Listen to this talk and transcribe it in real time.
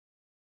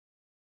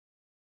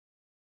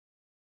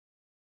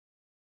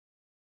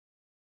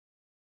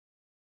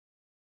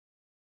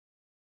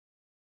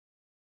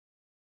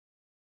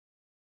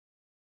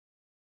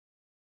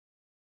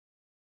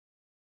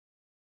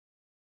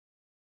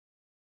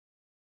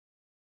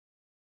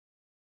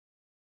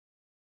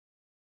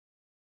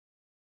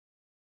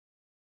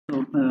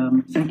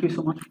Thank you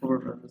so much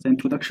for the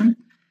introduction.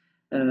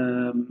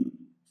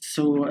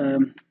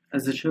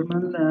 As the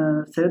chairman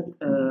said,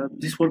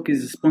 this work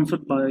is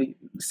sponsored by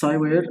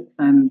Cyware,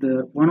 and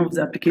one of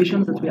the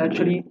applications that we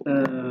actually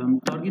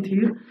target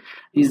here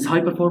is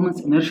high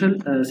performance inertial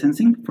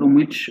sensing, from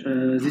which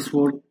this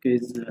work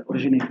is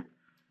originated.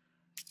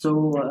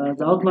 So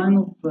the outline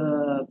of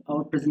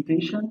our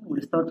presentation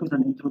will start with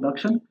an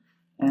introduction,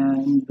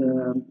 and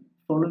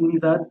following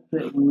that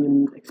we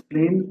will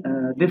explain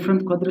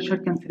different quadrature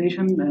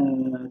cancellation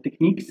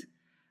techniques,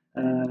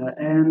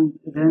 and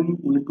then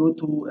we'll go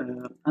to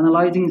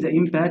analyzing the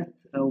impact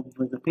of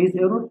the phase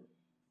error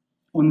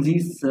on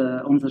these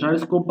on the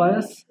gyroscope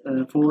bias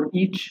for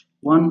each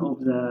one of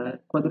the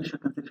quadrature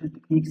cancellation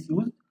techniques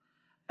used.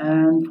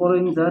 And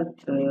following that,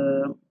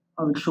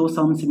 I will show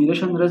some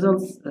simulation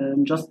results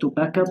just to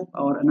back up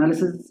our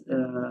analysis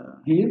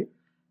here,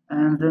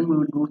 and then we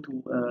will go to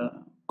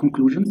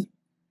conclusions.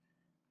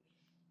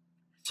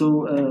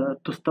 So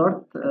to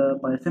start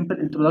by a simple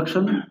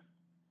introduction,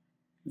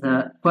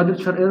 the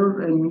quadrature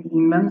error in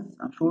MEMS,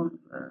 I'm sure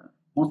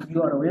most of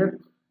you are aware,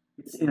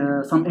 it's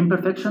some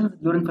imperfections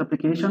during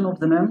fabrication of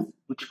the MEMS,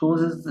 which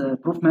causes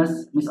proof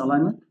mass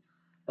misalignment,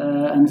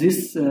 and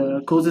this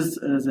causes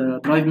the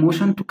drive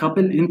motion to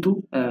couple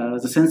into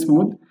the sense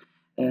mode,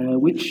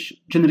 which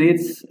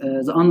generates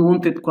the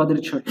unwanted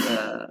quadrature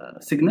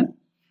signal.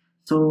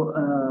 So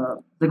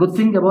the good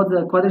thing about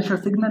the quadrature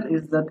signal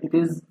is that it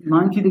is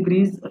 90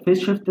 degrees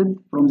phase shifted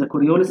from the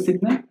Coriolis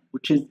signal,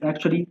 which is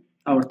actually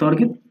our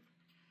target.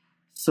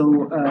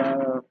 So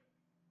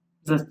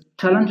the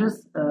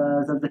challenges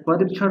that the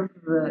quadrature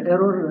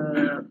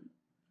error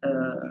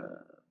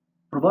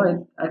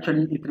provide,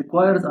 actually it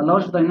requires a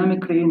large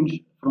dynamic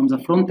range from the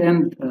front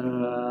end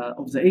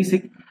of the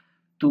ASIC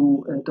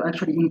to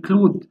actually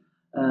include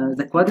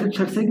the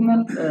quadrature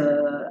signal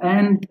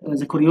and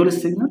the Coriolis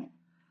signal,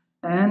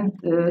 and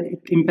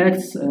it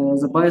impacts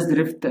the bias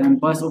drift and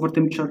bias over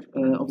temperature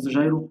of the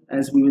gyro,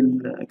 as we will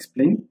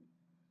explain.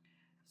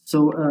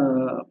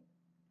 So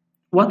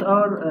what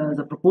are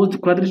the proposed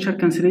quadrature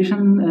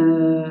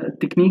cancellation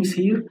techniques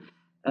here?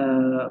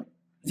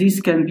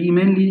 These can be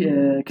mainly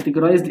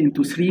categorized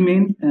into three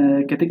main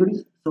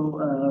categories. So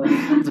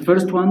the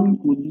first one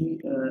would be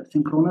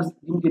synchronous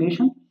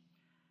demodulation.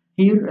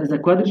 Here, the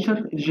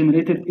quadrature is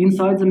generated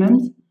inside the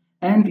MEMS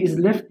and is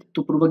left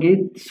to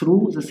propagate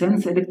through the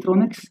sense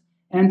electronics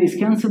and is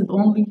cancelled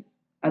only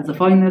at the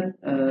final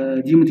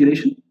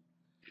demodulation.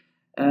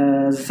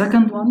 The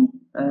second one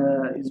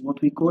is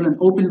what we call an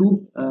open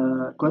loop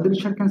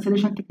quadrature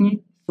cancellation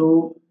technique.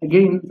 So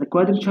again, the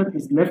quadrature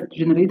is left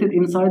generated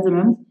inside the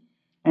MEMS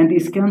and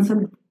is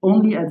cancelled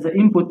only at the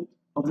input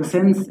of the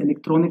sense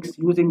electronics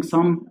using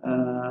some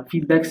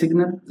feedback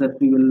signal that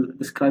we will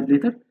describe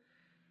later.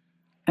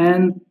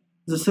 And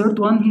the third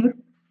one here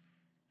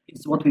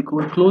is what we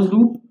call closed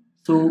loop.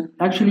 So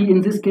actually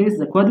in this case,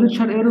 the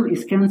quadrature error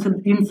is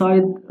cancelled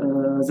inside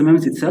the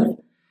MEMS itself.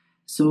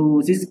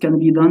 So this can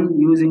be done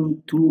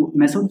using two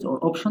methods or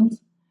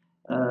options.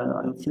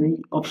 I would say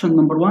option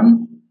number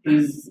one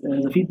is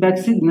the feedback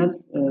signal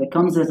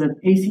comes as an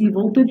AC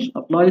voltage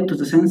applied to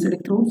the sense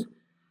electrodes.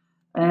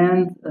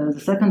 And the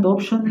second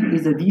option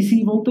is a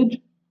DC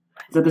voltage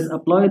that is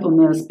applied on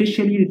a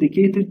specially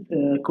dedicated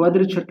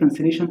quadrature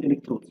cancellation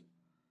electrode.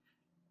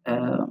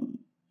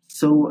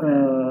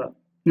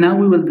 Now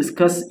we will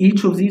discuss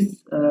each of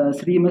these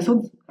three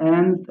methods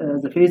and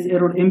the phase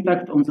error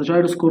impact on the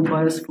gyroscope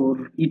bias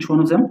for each one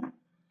of them.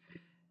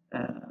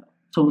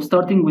 So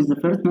starting with the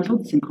first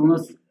method,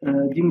 synchronous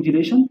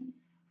demodulation.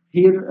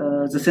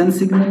 Here the sense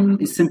signal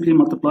is simply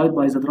multiplied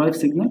by the drive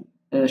signal,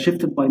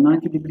 shifted by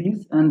 90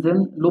 degrees, and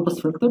then low pass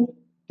filtered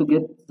to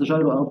get the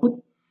gyro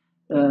output.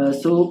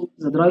 So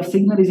the drive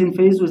signal is in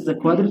phase with the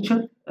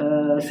quadrature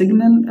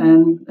signal,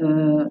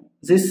 and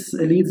this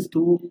leads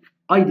to,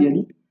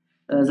 ideally,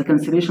 the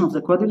cancellation of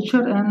the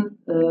quadrature, and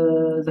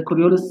the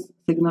Coriolis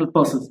signal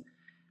passes.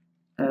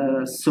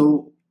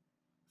 So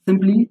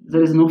simply,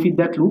 there is no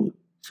feedback loop,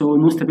 so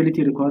no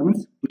stability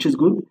requirements, which is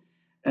good.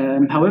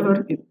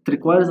 However, it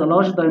requires a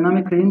large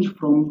dynamic range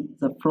from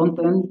the front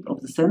end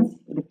of the sense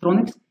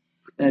electronics,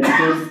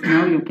 because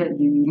now you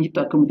need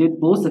to accommodate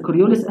both the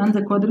Coriolis and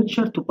the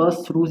quadrature to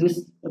pass through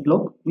this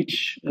block,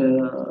 which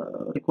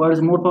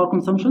requires more power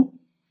consumption.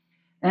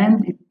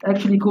 And it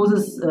actually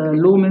causes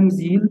low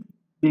MEMS yield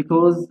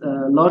because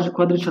large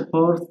quadrature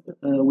powers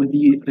will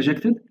be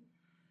rejected.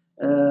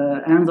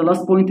 And the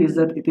last point is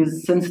that it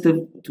is sensitive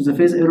to the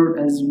phase error,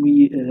 as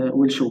we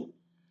will show.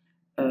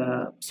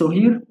 So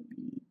here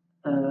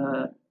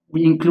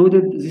we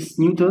included this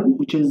new term,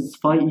 which is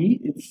phi E.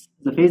 It's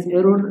the phase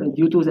error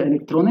due to the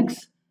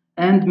electronics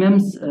and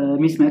MEMS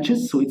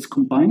mismatches, so it's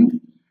combined.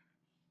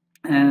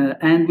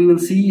 And we will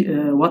see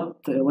what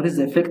is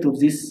the effect of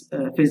this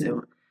phase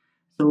error.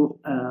 So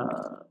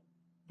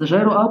the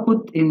gyro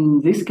output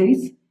in this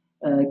case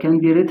can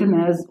be written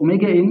as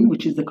omega n,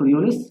 which is the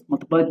Coriolis,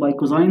 multiplied by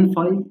cosine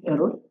phi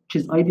error, which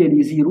is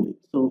ideally 0.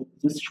 So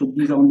this should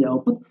be the only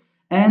output.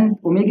 And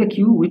omega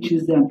q, which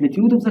is the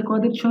amplitude of the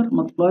quadrature,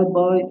 multiplied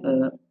by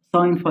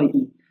sine phi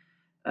e.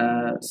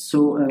 This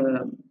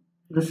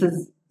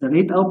is the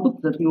rate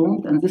output that we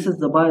want, and this is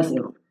the bias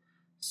error.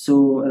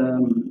 So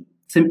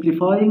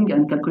simplifying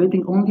and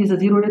calculating only the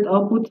zero rate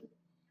output,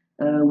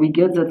 we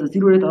get that the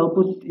zero rate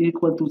output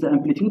equal to the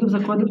amplitude of the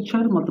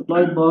quadrature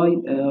multiplied by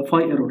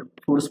phi error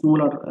for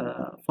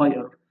smaller phi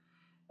error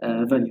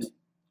values.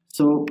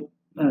 So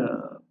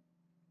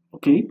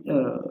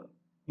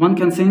one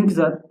can think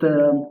that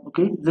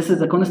this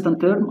is a constant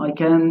term. I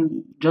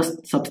can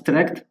just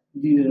subtract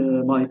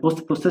by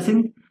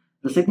post-processing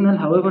the signal.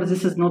 However,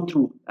 this is not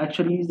true.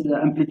 Actually, the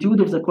amplitude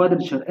of the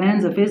quadrature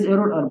and the phase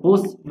error are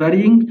both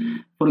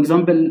varying, for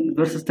example,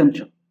 versus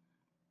temperature.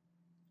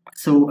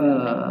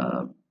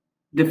 So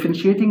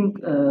differentiating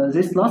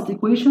this last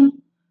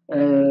equation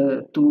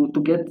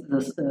to get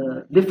this,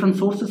 different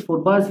sources for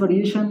bias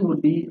variation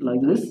would be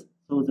like this.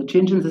 So the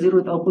change in the zero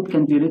rate output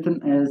can be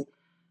written as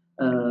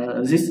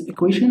this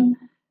equation.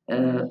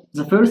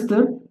 The first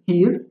term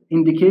here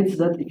indicates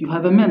that if you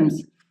have a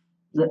MEMS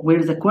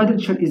where the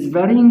quadrature is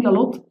varying a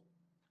lot,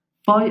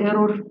 phi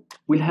error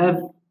will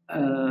have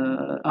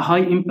a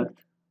high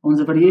impact on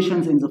the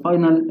variations in the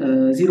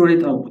final zero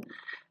rate output.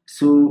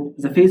 So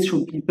the phase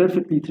should be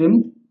perfectly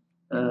trimmed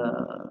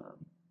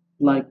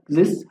like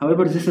this.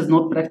 However, this is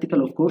not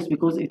practical, of course,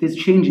 because it is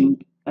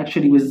changing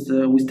actually with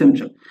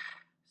temperature.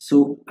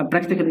 So a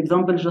practical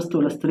example, just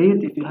to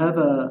illustrate, if you have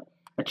a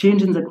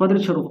change in the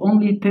quadrature of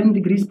only 10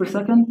 degrees per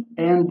second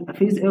and a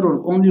phase error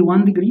of only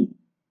 1 degree,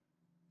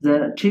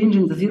 the change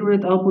in the zero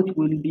rate output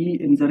will be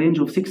in the range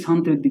of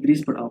 600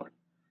 degrees per hour,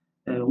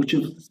 which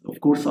is, of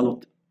course, a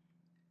lot.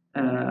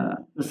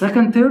 The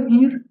second term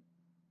here,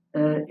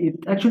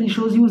 it actually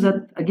shows you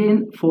that,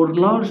 again, for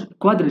large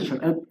quadrature,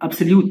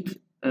 absolute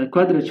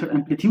quadrature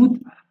amplitude,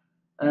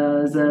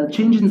 the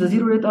change in the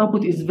zero rate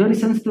output is very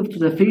sensitive to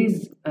the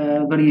phase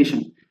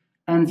variation.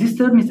 And this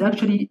term is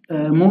actually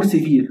more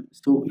severe.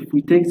 So if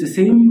we take the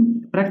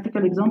same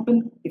practical example,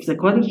 if the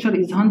quadrature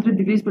is 100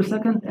 degrees per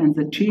second and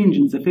the change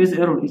in the phase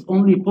error is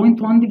only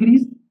 0.1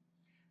 degrees,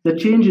 the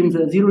change in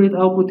the zero rate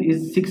output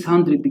is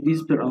 600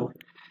 degrees per hour.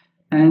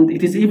 And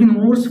it is even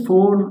worse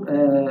for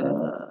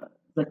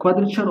the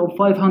quadrature of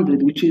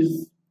 500, which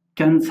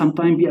can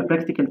sometimes be a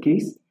practical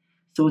case.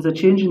 So the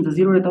change in the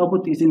zero rate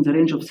output is in the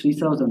range of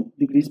 3000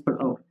 degrees per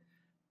hour.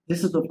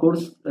 This is, of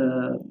course,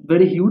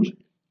 very huge.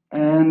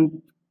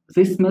 And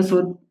this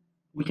method,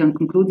 we can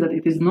conclude that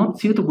it is not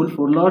suitable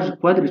for large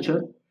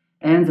quadrature,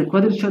 and the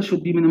quadrature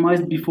should be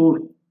minimized before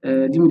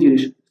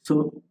demodulation.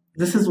 So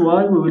this is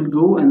why we will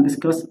go and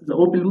discuss the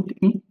open loop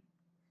technique.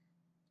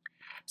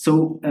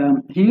 So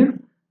here,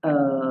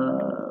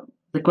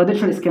 the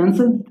quadrature is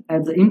cancelled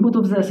at the input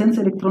of the sense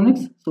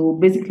electronics. So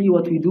basically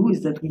what we do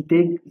is that we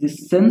take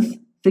this sense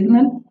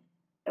signal,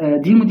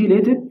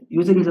 demodulate it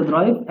using the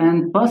drive,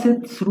 and pass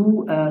it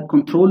through a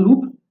control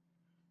loop,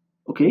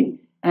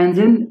 and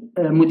then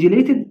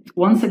modulate it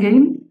once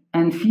again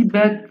and feed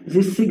back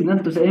this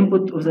signal to the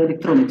input of the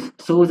electronics.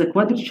 So the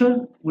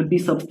quadrature will be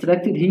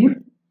subtracted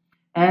here,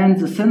 and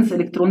the sense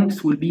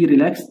electronics will be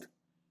relaxed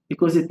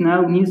because it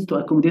now needs to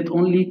accommodate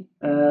only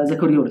the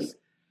Coriolis.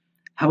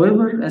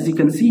 However, as you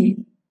can see,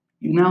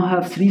 you now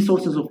have three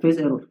sources of phase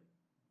error.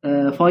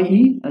 Phi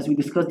E, as we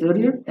discussed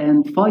earlier,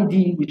 and phi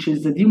D, which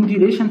is the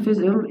demodulation phase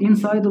error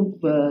inside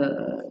of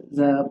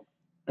the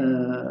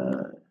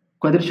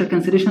quadrature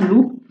cancellation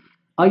loop.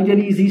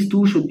 Ideally, these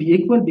two should be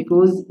equal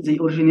because they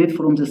originate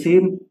from the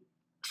same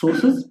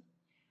sources.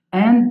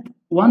 And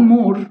one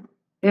more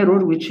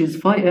error, which is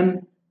phi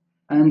M,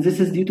 and this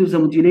is due to the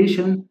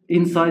modulation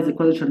inside the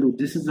quadrature loop.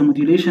 This is the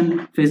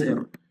modulation phase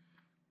error.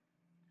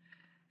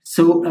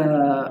 So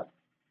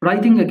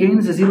writing again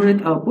the zero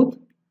rate output,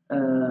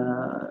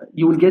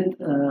 you will get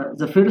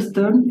the first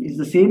term is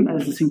the same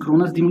as the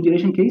synchronous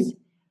demodulation case,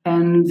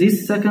 and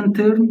this second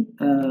term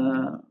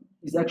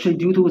is actually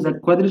due to the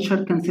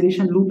quadrature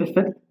cancellation loop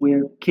effect,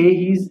 where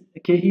K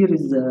here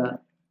is the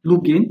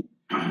loop gain.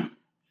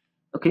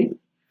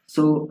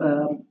 So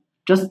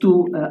just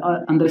to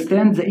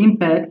understand the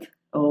impact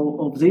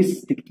of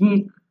this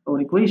technique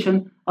or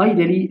equation,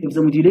 ideally, if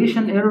the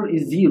modulation error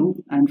is 0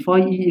 and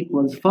phi E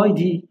equals phi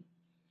D,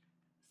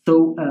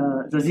 so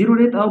the zero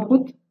rate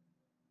output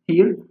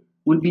here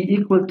will be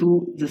equal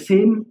to the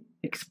same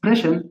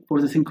expression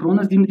for the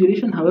synchronous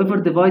demodulation, however,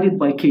 divided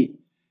by K,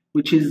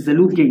 which is the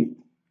loop gain.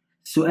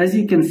 So as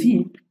you can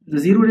see, the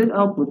zero rate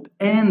output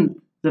and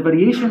the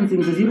variations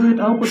in the zero rate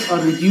output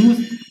are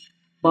reduced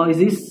by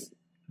this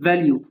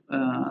value,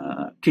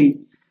 K.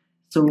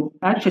 So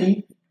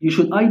actually, you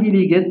should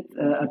ideally get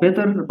a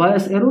better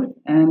bias error,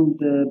 and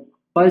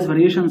bias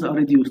variations are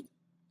reduced.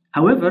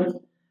 However,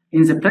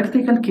 in the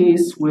practical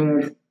case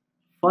where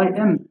phi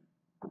M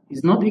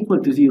is not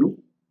equal to 0,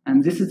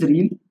 and this is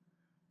real,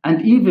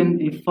 and even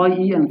if phi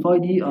E and phi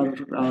D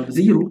are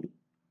 0,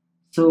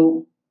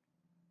 so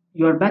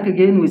you are back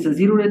again with a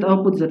zero rate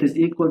output that is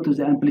equal to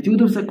the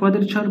amplitude of the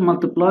quadrature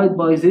multiplied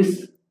by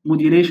this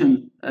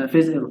modulation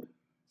phase error.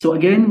 So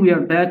again, we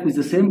are back with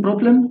the same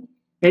problem.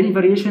 Any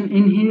variation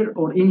in here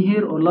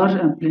or large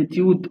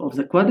amplitude of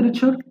the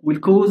quadrature will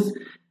cause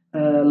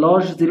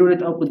large zero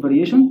rate output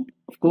variation.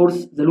 of course,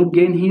 the loop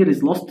gain here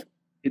is lost.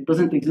 It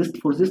doesn't exist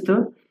for this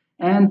term,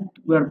 and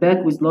we're back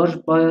with large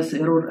bias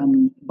error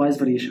and bias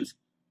variations.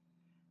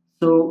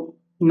 So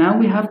now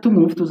we have to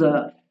move to the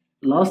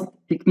last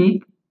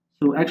technique.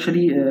 So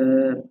actually,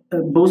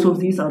 both of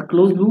these are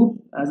closed loop,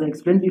 as I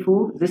explained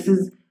before. This is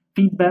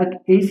feedback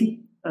AC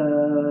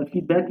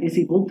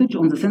voltage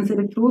on the sense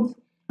electrodes,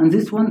 and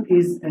this one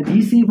is a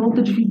DC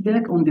voltage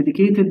feedback on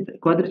dedicated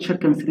quadrature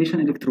cancellation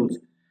electrodes.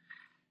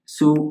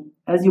 So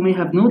as you may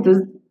have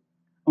noticed,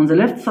 on the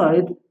left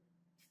side,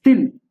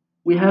 still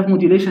we have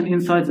modulation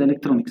inside the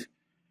electronics.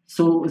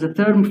 So the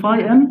term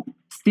phi m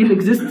still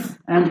exists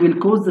and will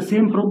cause the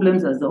same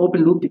problems as the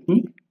open loop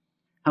technique.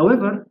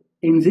 However,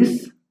 in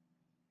this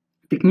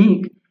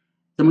technique,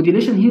 the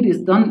modulation here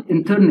is done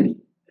internally,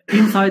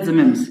 inside the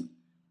MEMS.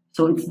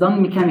 So it's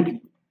done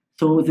mechanically.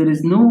 So there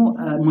is no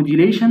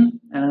modulation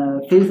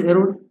phase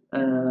error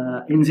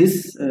in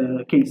this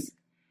case.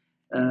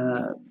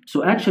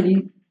 So actually,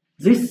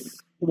 this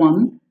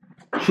one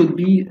should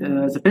be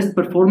the best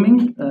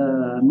performing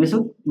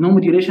method. No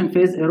modulation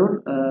phase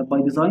error by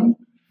design.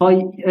 Phi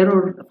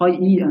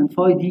E and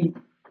phi D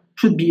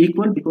should be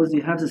equal because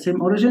they have the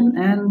same origin,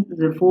 and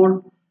therefore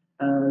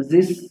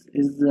this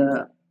is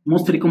the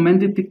most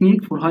recommended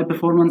technique for high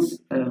performance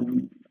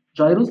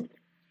gyros.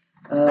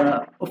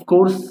 Of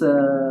course,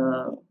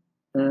 a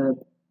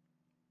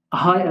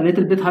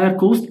little bit higher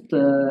cost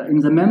in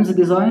the MEMS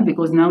design,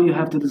 because now you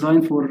have to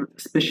design for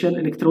special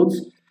electrodes,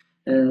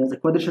 the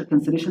quadrature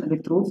cancellation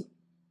electrodes.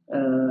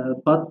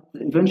 But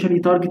eventually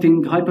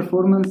targeting high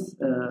performance,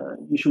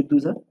 you should do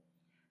that.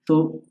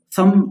 So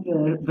some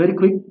very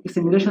quick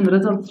simulation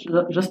results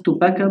just to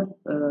back up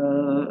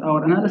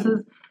our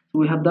analysis.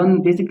 We have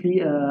done basically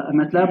a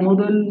MATLAB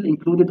model,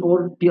 included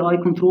all PI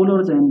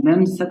controllers and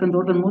MEMS second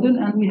order model,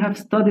 and we have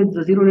studied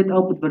the zero rate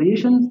output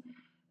variations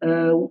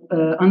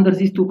under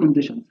these two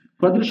conditions: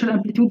 quadrature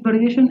amplitude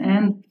variation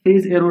and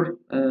phase error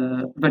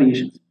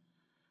variations.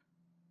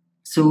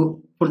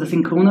 So for the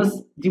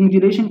synchronous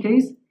demodulation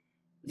case,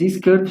 this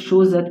curve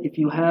shows that if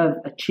you have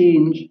a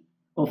change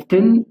of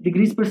 10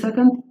 degrees per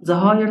second, the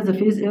higher the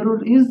phase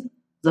error is,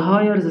 the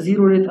higher the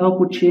zero rate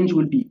output change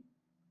will be.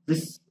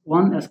 This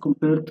one as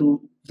compared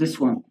to this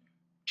one,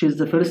 which is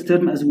the first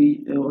term as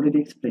we already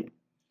explained.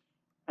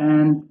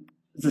 And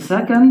the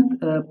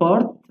second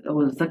part,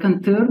 or the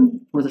second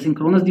term for the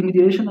synchronous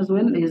demodulation as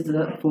well, is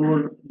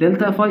for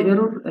delta phi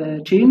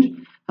error change.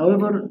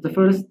 However,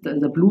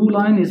 the blue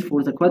line is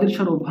for the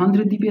quadrature of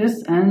 100 dBs,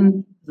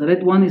 and the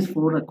red one is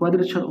for a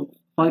quadrature of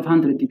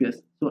 500 dBs.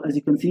 So as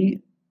you can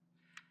see,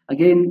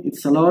 again,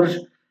 it's a large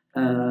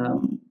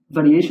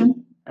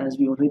variation, as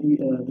we already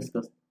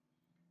discussed.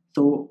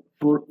 So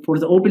for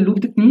the open loop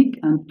technique,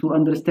 and to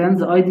understand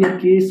the ideal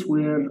case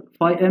where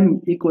phi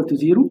m equal to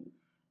 0,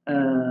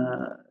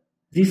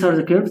 these are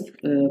the curves.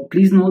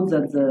 Please note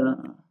that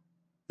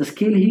the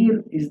scale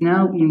here is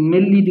now in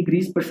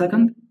milli-degrees per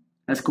second,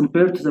 as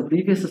compared to the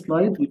previous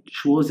slide,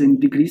 which was in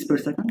degrees per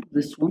second.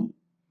 This one,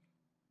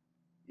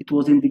 it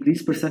was in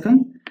degrees per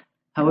second.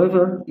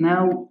 However,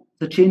 now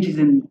the change is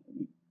in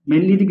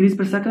milli-degrees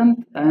per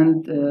second,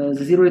 and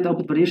the zero rate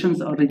output variations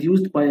are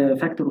reduced by a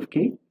factor of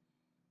k.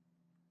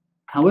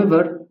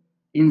 However,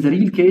 in the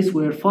real case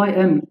where phi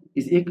m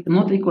is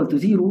not equal to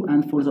 0,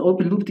 and for the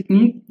open loop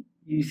technique,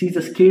 you see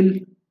the scale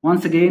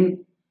once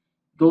again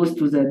goes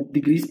to the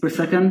degrees per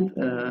second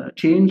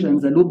change,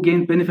 and the loop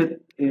gain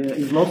benefit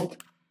is lost,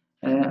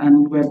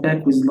 and we're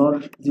back with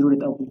large zero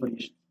rate output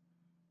variation.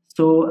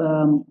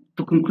 So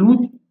to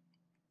conclude,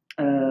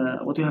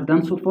 what we have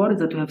done so far is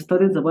that we have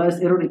studied the bias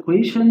error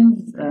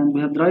equations, and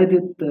we have derived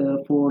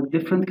it for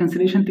different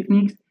cancellation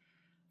techniques.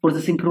 For the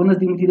synchronous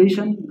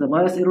demodulation, the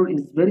bias error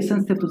is very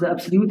sensitive to the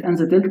absolute and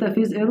the delta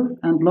phase error,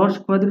 and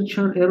large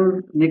quadrature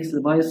error makes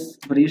the bias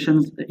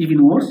variations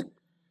even worse.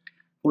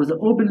 For the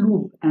open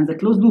loop and the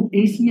closed loop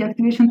AC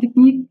activation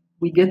technique,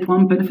 we get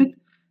one benefit,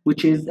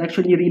 which is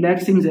actually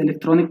relaxing the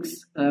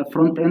electronics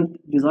front end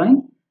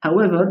design.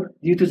 However,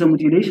 due to the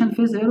modulation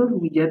phase error,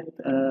 we get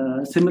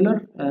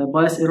similar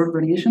bias error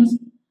variations.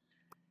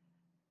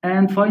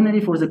 And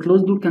finally, for the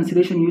closed loop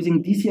cancellation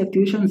using DC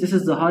activation, this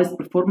is the highest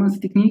performance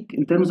technique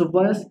in terms of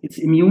bias. It's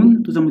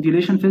immune to the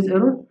modulation phase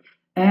error,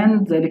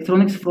 and the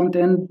electronics front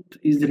end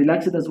is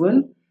relaxed as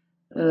well.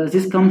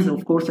 This comes,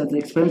 of course, at the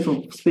expense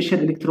of special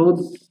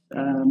electrodes,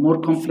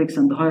 more complex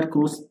and higher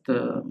cost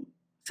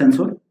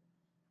sensor.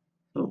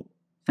 So,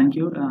 thank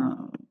you.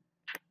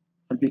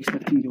 I'll be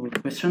expecting your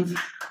questions.